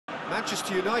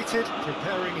Manchester United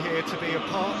preparing here to be a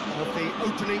part of the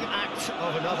opening act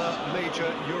of another major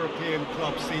European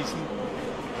club season.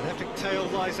 An epic tale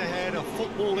lies ahead, a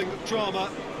footballing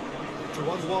drama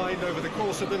to unwind over the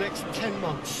course of the next 10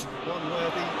 months. One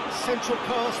where the central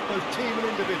cast, both team and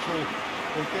individual,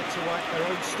 will get to write their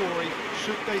own story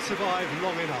should they survive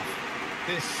long enough.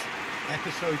 This,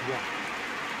 episode 1.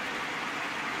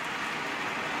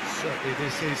 Certainly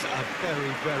this is a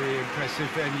very, very impressive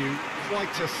venue,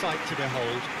 quite a sight to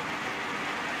behold.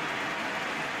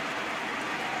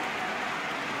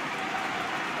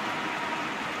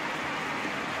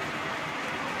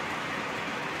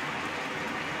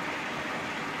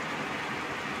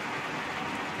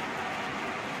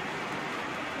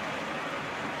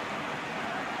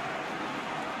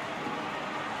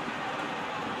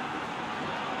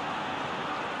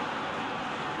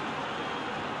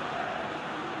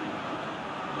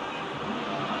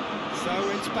 So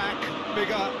it's back,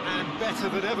 bigger and better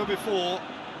than ever before.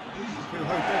 We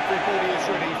hope everybody is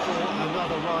ready for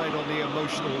another ride on the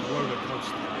emotional roller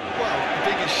coaster. Well,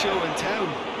 the biggest show in town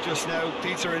just now,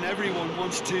 Peter, and everyone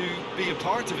wants to be a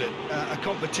part of it. A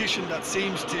competition that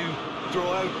seems to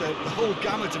draw out the whole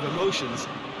gamut of emotions.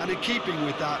 And in keeping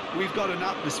with that, we've got an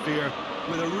atmosphere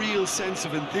with a real sense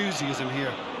of enthusiasm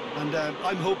here. And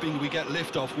I'm hoping we get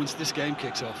lift-off once this game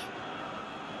kicks off.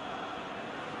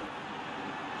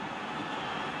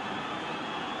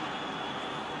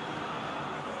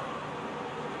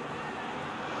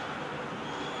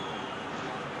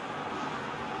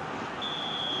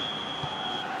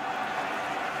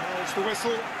 The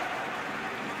whistle.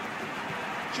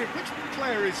 Jim, which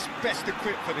player is best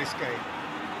equipped for this game?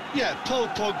 Yeah, Paul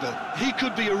Pogba. He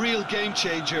could be a real game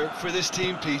changer for this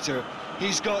team, Peter.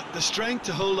 He's got the strength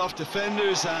to hold off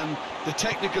defenders and the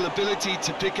technical ability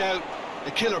to pick out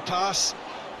a killer pass.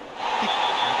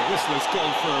 The whistle has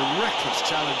gone for a reckless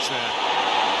challenge there.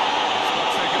 It's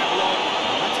not taking it long.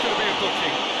 That's going to be a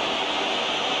booking.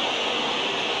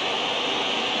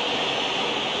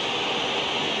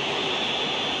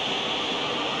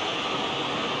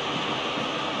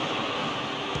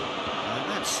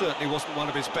 Certainly wasn't one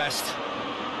of his best.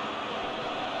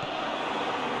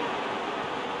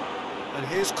 And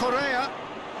here's Correa,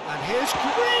 and here's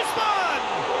Griezmann!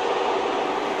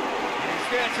 He's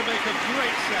there to make a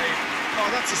great save. Oh,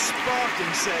 that's a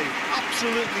sparkling save,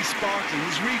 absolutely sparkling.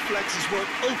 His reflexes work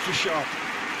ultra sharp.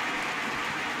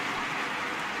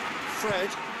 Fred.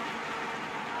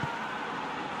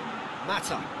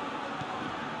 Mata.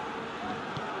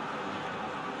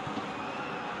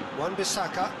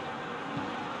 Wan-Bissaka.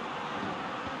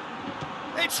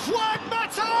 It's Juan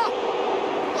Mata!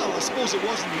 Well, I suppose it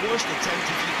wasn't the worst attempt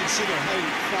if you consider how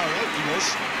far out he was.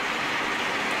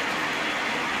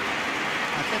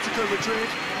 Atletico Madrid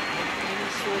on any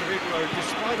sort of inroad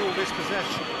despite all this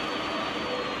possession.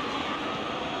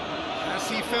 Has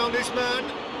he found his man?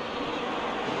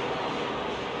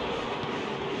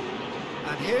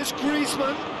 And here's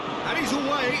Griezmann, and he's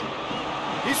away.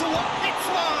 He's away. It's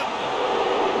one!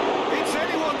 It's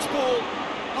anyone's ball.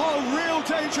 Oh, real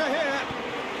danger here.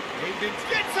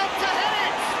 Gets up to head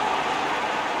it!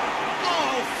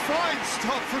 Oh, fine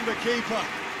stop from the keeper.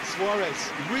 Suarez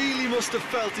really must have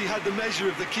felt he had the measure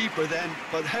of the keeper then,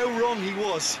 but how wrong he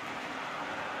was.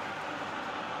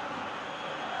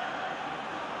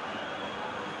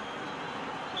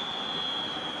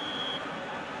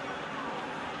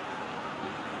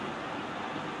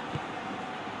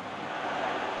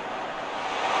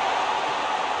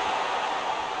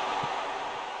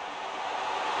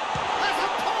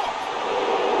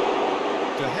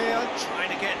 Trying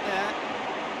to get there.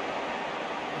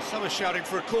 Some are shouting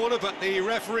for a corner, but the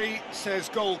referee says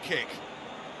goal kick.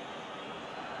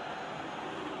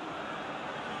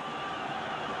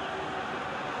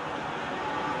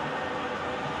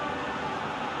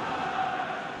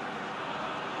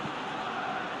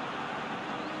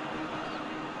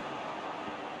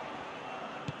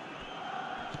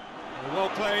 Well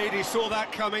played, he saw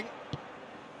that coming.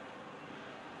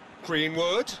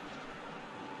 Greenwood.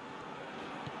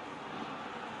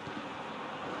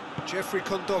 Jeffrey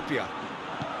Kondogbia.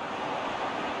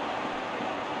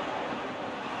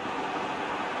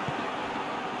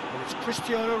 And it's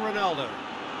Cristiano Ronaldo.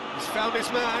 He's found his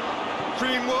man.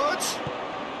 Greenwood.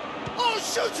 Oh,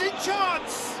 shooting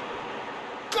chance!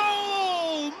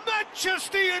 Goal!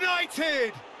 Manchester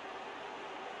United!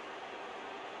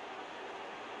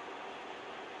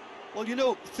 Well, you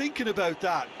know, thinking about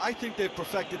that, I think they've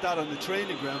perfected that on the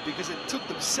training ground because it took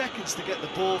them seconds to get the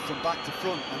ball from back to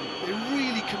front, and they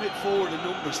really commit forward in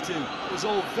numbers too. It was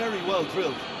all very well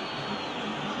drilled.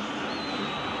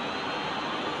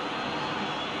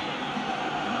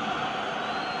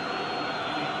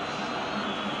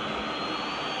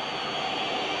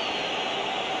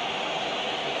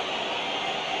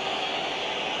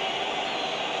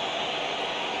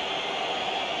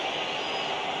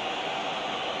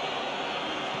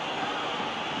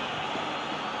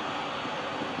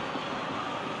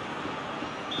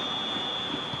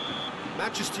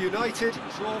 Manchester United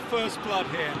draw first blood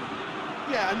here.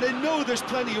 Yeah, and they know there's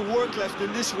plenty of work left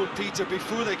in this one, Peter,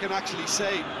 before they can actually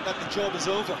say that the job is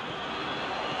over.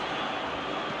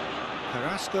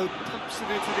 Carrasco pumps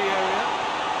it into the area.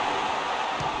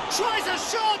 Tries a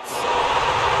shot!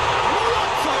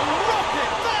 What a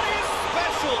rocket! That is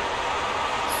special!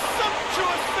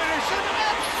 Sumptuous finish, an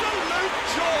absolute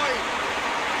joy!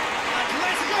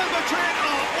 Atletico Madrid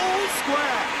are all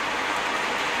square.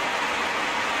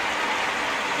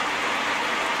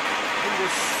 He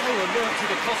was so alert to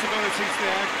the possibilities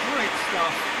there. Great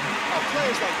stuff.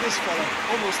 Players like this fella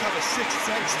almost have a sixth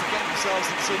sense to get themselves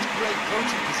in such great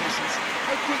coaching positions.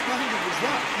 How quick-minded was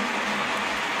that?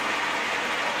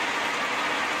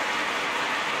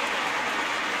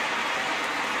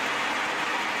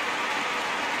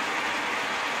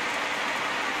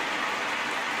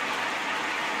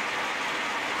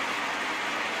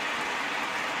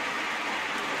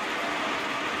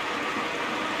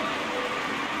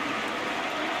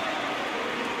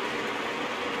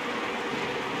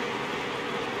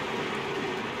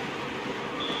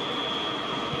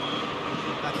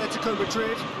 Atletico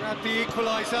Madrid grab the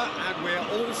equaliser and we're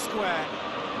all square.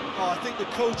 Oh, I think the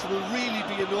coach will really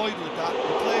be annoyed with that.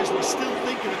 The players were still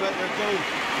thinking about their goal.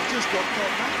 They just got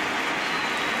caught back.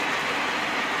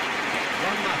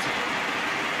 One matter.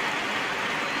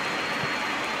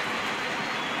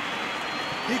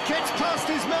 He gets past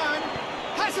his man.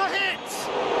 Has a hit!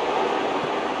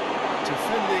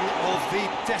 Defending of the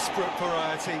desperate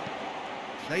variety.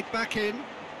 Played back in.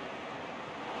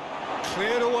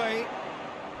 Cleared away.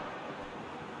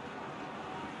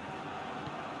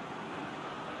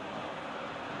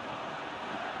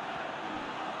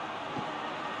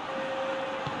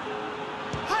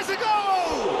 Has a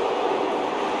goal!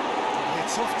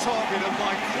 It's off target and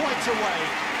by quite a way.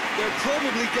 They're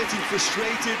probably getting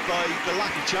frustrated by the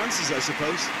lack of chances, I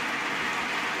suppose.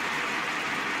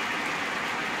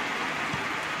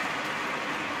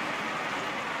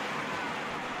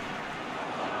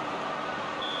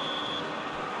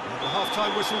 And the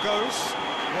half-time whistle goes.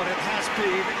 What it has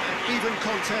been an even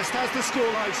contest, as the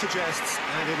scoreline suggests,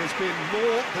 and it has been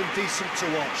more than decent to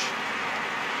watch.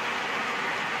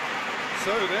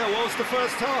 So there was the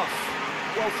first half.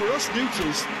 Well, for us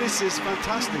neutrals, this is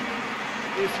fantastic.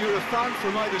 If you're a fan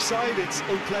from either side, it's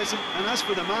unpleasant. And as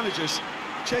for the managers,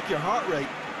 check your heart rate.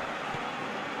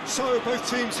 So both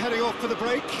teams heading off for the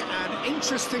break. An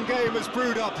interesting game has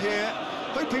brewed up here.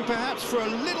 Hoping perhaps for a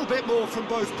little bit more from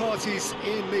both parties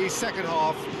in the second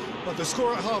half. But the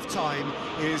score at half-time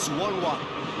is 1-1.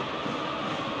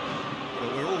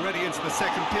 But we're already into the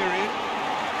second period.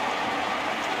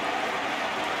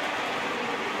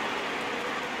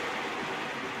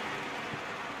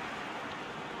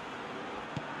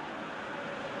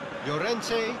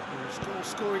 Llorente, whose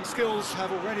goal-scoring skills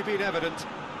have already been evident.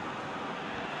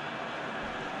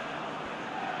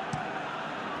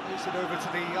 Plays it over to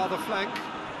the other flank.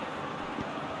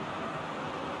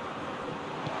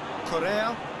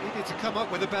 Correa needed to come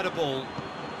up with a better ball.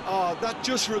 Oh, that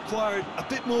just required a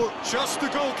bit more... Just the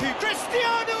goalkeeper,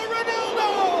 Cristiano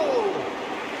Ronaldo!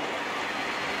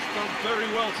 He's done very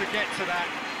well to get to that.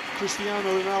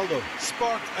 Cristiano Ronaldo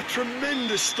sparked a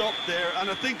tremendous stop there,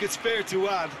 and I think it's fair to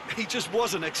add, he just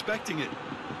wasn't expecting it.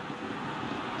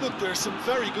 Look, there's some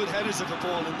very good headers of the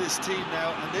ball in this team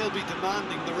now, and they'll be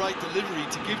demanding the right delivery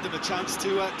to give them a chance to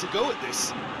go at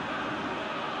this.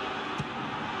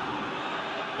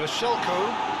 Bashelko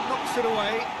knocks it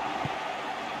away.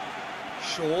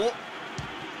 Shaw.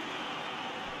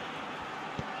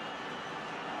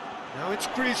 Now it's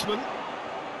Griezmann.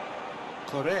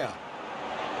 Correa.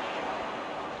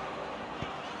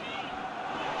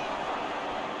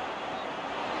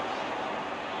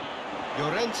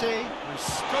 Llorente goes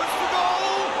for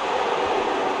goal!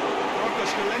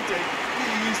 Marcos Llorente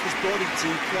really used his body to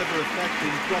clever effect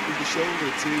in dropping the shoulder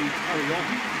to carry on.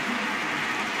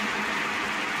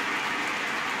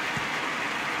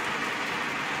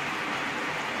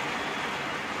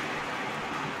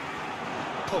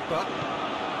 Pogba.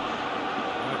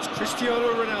 Now it's Cristiano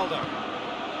Ronaldo.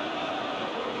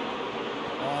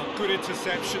 Oh, good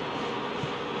interception.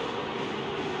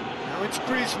 Now it's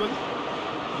Griezmann.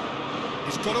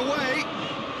 He's got away.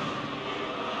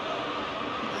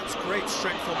 That's great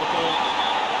strength on the ball.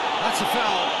 That's a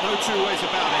foul, no two ways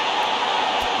about it.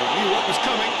 They knew what was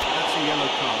coming. That's a yellow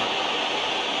card.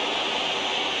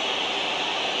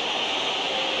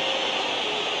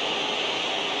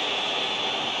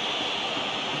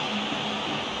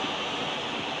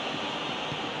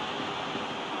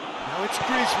 Now it's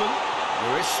Griezmann.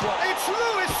 It's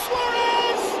Luis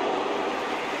Suarez!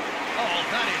 Oh,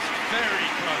 that is very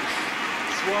close.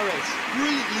 Suarez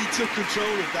brilliantly took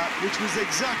control of that, which was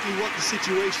exactly what the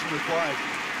situation required.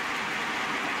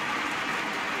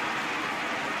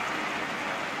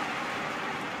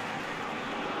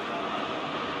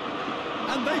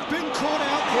 And they've been caught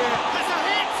out here. Has a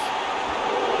hit!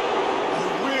 A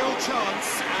real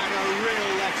chance and a real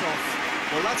let-off.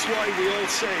 Well, that's why we all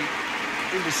say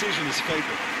indecision is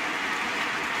fatal.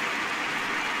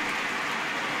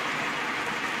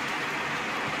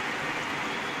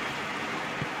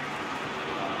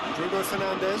 Bruno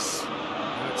Fernandes.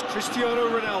 Now it's Cristiano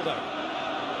Ronaldo.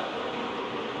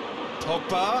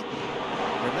 Pogba.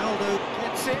 Ronaldo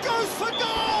gets it. Goes for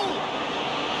goal!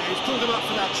 Yeah, he's pulled him up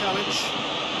for that challenge.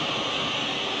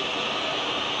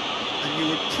 And you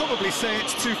would probably say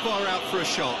it's too far out for a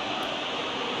shot.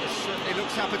 It certainly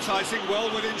looks appetising,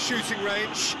 well within shooting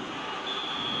range.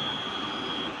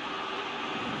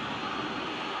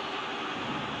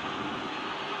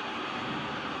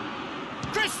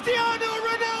 Cristiano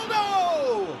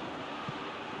Ronaldo!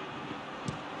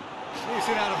 Clears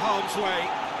it out of harm's way.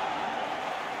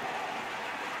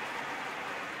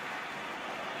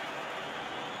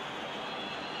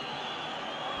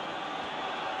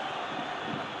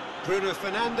 Bruno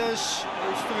Fernandes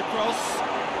goes for the cross.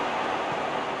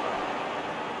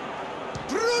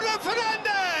 Bruno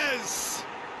Fernandes!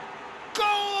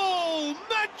 Goal!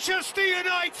 Manchester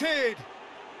United!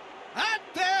 And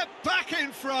they're back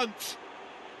in front.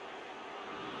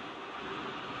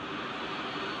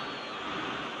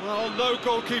 Well, no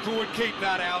goalkeeper would keep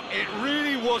that out. It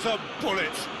really was a bullet.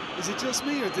 Is it just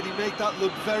me, or did he make that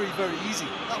look very, very easy?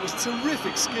 That was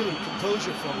terrific skill and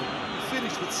composure from him. He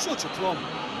finished with such aplomb.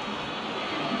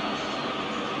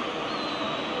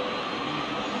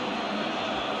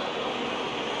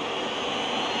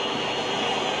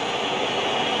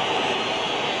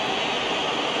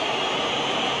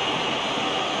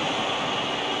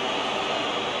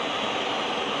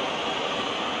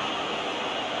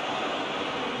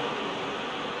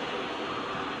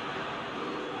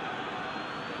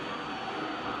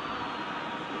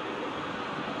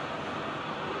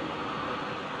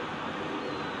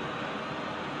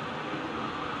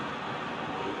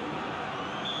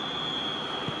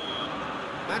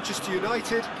 Manchester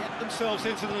United get themselves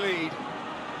into the lead.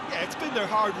 Yeah, it's been their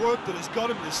hard work that has got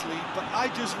them this lead, but I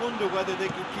just wonder whether they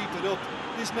can keep it up.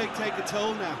 This may take a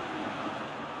toll now.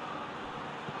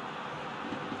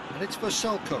 And it's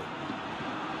Versalco.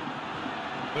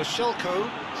 Versalco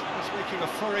is making a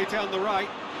foray down the right.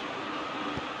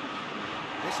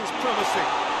 This is promising.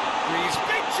 Breeze,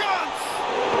 big chance!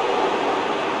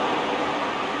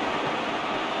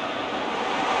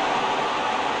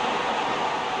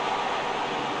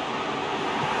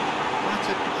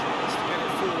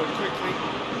 Quickly.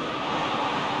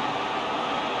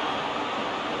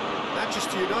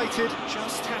 Manchester United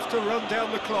just have to run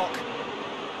down the clock.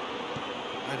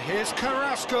 And here's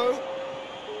Carrasco.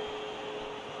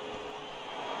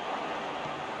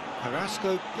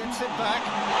 Carrasco gets it back.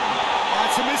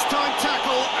 That's a mistimed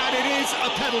tackle, and it is a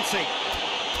penalty.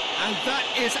 And that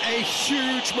is a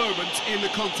huge moment in the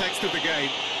context of the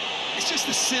game. It's just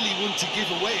a silly one to give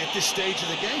away at this stage of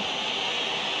the game.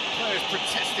 Players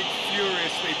protesting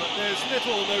furiously, but there's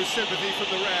little or no sympathy from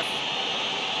the ref.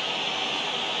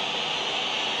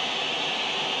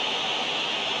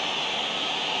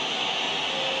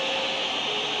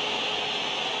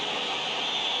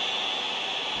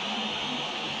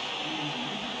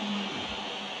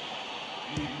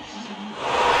 And he scores!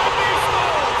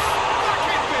 Back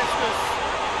in business!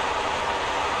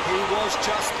 He was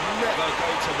just never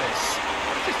going to miss.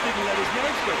 Just didn't let his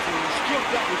nose go through and struck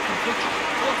that with conviction.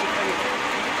 What a penalty.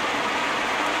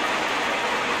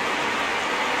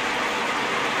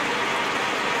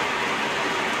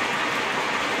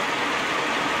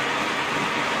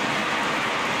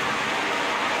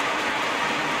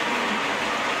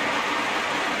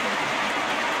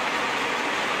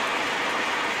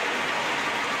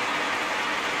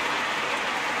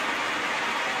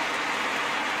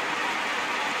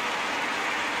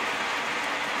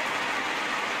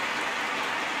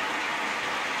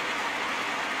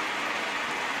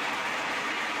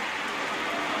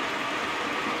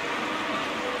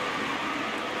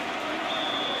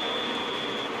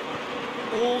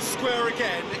 All square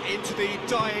again into the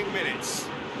dying minutes.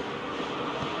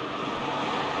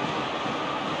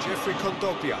 Jeffrey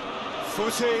Kondogbia,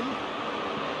 foot in.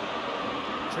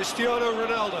 Cristiano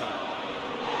Ronaldo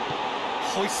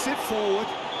hoists it forward.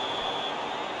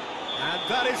 And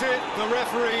that is it, the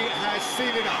referee has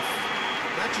seen enough.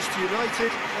 Manchester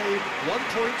United claim 1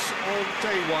 point on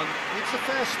day one. It's a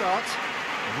fair start.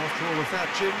 And after all of that,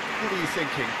 Jim, what are you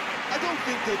thinking? I don't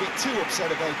think they'll be too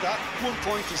upset about that. 1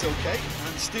 point is okay,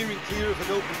 and steering clear of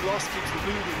an open loss keeps the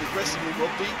mood in the dressing room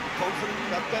upbeat, confident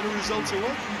that better results are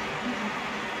welcome.